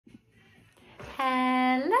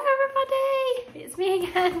me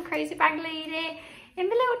again, Crazy Bag Lady, in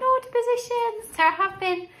my little naughty position. So I have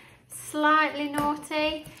been slightly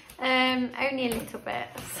naughty, only a little bit.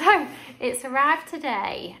 So it's arrived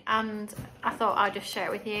today and I thought I'd just share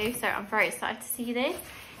it with you. So I'm very excited to see this.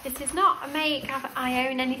 This is not a make I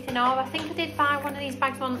own anything of. I think I did buy one of these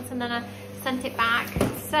bags once and then I sent it back.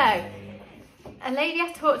 So a lady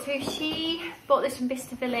I talked to, she bought this from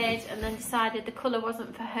Bicester Village and then decided the colour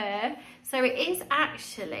wasn't for her. So it is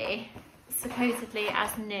actually supposedly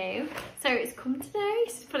as new. So it's come today.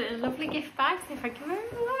 She's put it in a lovely gift bag, so thank you very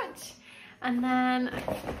much. And then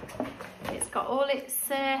it's got all its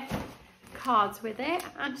cards with it,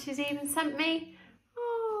 and she's even sent me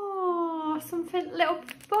something, little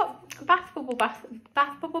bubble bath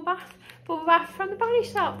from the Body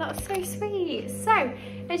Shop. That's so sweet. So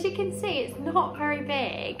as you can see, it's not very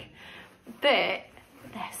big, but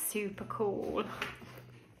they're super cool.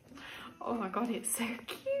 Oh my god, it's so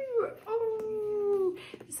cute. Oh,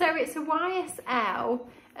 so it's a YSL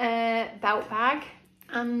belt bag,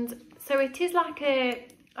 and so it is like a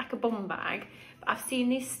bum bag, but I've seen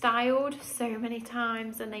these styled so many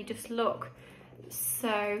times and they just look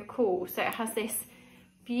so cool. So it has this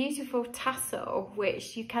beautiful tassel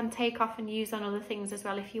which you can take off and use on other things as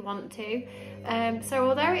well if you want to. So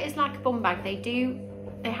although it is like a bum bag,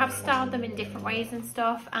 they have styled them in different ways and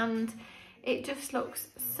stuff, and it just looks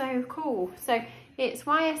so cool. So it's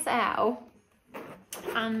YSL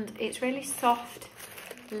and it's really soft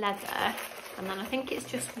leather, and then I think it's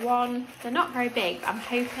just one, they're not very big, but I'm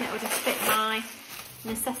hoping it will just fit my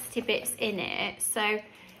necessity bits in it. So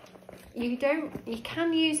you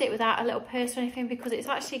can use it without a little purse or anything, because it's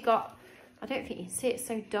actually got, I don't think you can see, it's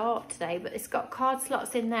so dark today, but it's got card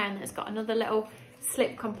slots in there, and it's got another little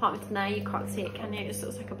slip compartment in there. You can't see it, can you? It just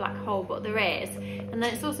looks like a black hole, but there is. And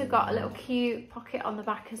then it's also got a little cute pocket on the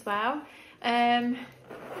back as well.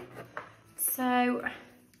 So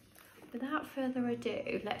without further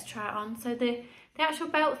ado, let's try it on. So the actual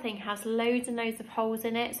belt thing has loads and loads of holes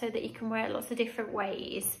in it so that you can wear it lots of different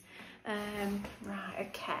ways. Right,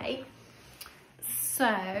 okay.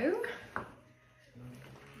 So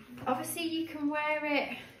obviously you can wear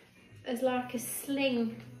it as like a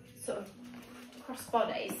sling sort of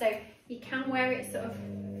crossbody, so you can wear it sort of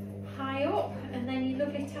high up, and then your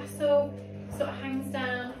lovely tassel sort of hangs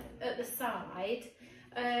down at the side.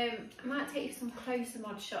 I might take you some closer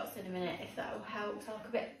mod shots in a minute if that will help, so I look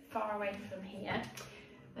a bit far away from here.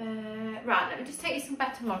 Right, let me just take you some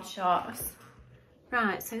better mod shots.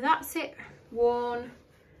 Right, so that's it worn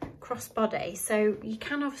crossbody. So you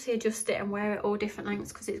can obviously adjust it and wear it all different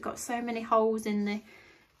lengths because it's got so many holes in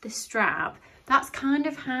the strap. That's kind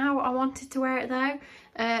of how I wanted to wear it though.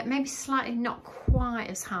 Maybe slightly not quite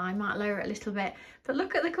as high, might lower it a little bit. But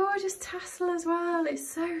look at the gorgeous tassel as well, it's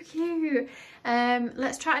so cute.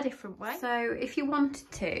 Let's try a different way. So if you wanted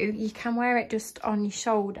to, you can wear it just on your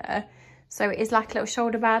shoulder. So it is like a little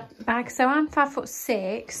shoulder bag. So I'm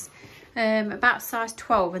 5'6", about size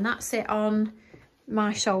 12, and that's it on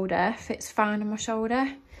my shoulder, fits fine on my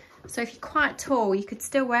shoulder. So if you're quite tall, you could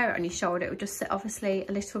still wear it on your shoulder. It would just sit obviously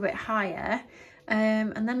a little bit higher.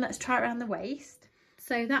 And then let's try it around the waist.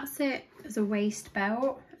 So that's it as a waist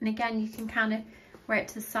belt. And again, you can kind of wear it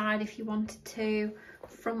to the side if you wanted to,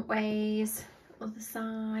 front ways, other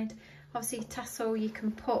side. Obviously tassel you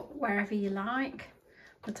can put wherever you like.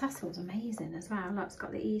 The tassel's amazing as well. Look,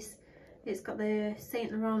 it's got the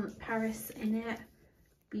Saint Laurent Paris in it.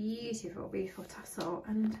 Beautiful, beautiful tassel.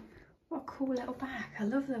 And what a cool little bag. I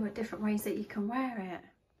love the different ways that you can wear it.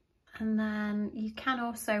 And then you can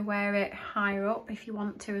also wear it higher up if you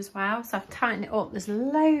want to as well. So I've tightened it up. There's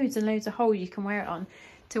loads and loads of holes you can wear it on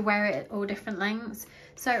to wear it at all different lengths.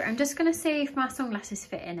 So I'm just going to see if my sunglasses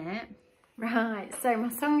fit in it. Right, so my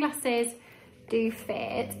sunglasses do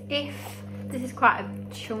fit. If this is quite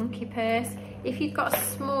a chunky purse, if you've got a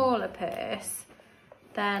smaller purse,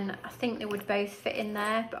 then I think they would both fit in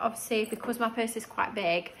there. But obviously because my purse is quite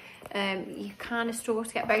big, you kind of struggle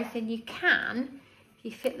to get both in. You can, if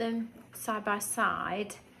you fit them side by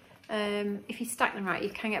side, if you stack them right, you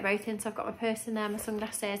can get both in. So I've got my purse in there, my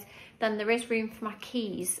sunglasses, then there is room for my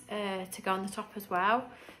keys to go on the top as well.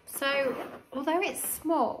 So although it's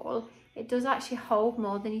small, it does actually hold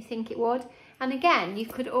more than you think it would. And again, you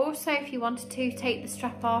could also, if you wanted to, take the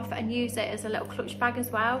strap off and use it as a little clutch bag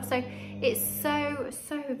as well. So it's so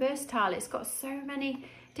versatile. It's got so many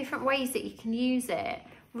different ways that you can use it.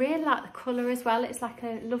 Really like the colour as well. It's like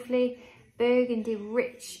a lovely burgundy,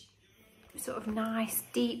 rich, sort of nice,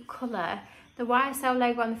 deep colour. The YSL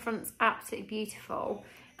logo on the front's absolutely beautiful.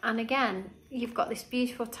 And again, you've got this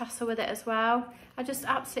beautiful tassel with it as well. I just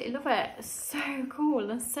absolutely love it. It's so cool.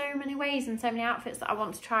 There's so many ways and so many outfits that I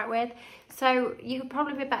want to try it with. So you could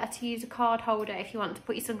probably be better to use a card holder if you want to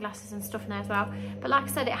put your sunglasses and stuff in there as well. But like I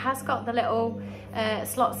said, it has got the little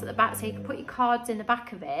slots at the back, so you can put your cards in the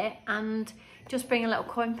back of it and just bring a little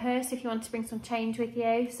coin purse if you want to bring some change with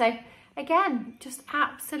you. So again, just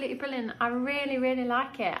absolutely brilliant. I really, really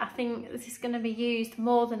like it. I think this is going to be used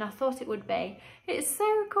more than I thought it would be. It's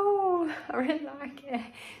so cool. I really like it.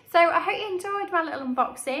 So I hope you enjoyed my little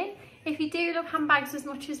unboxing. If you do love handbags as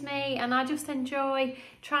much as me, and I just enjoy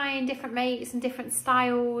trying different makes and different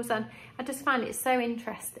styles, and I just find it so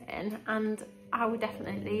interesting, and I would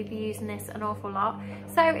definitely be using this an awful lot.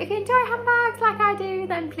 So if you enjoy handbags like I do,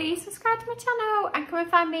 then please subscribe to my channel and come and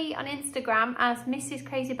find me on Instagram as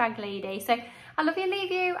mrscrazybaglady. So I love you and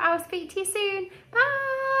leave you. I will speak to you soon. Bye.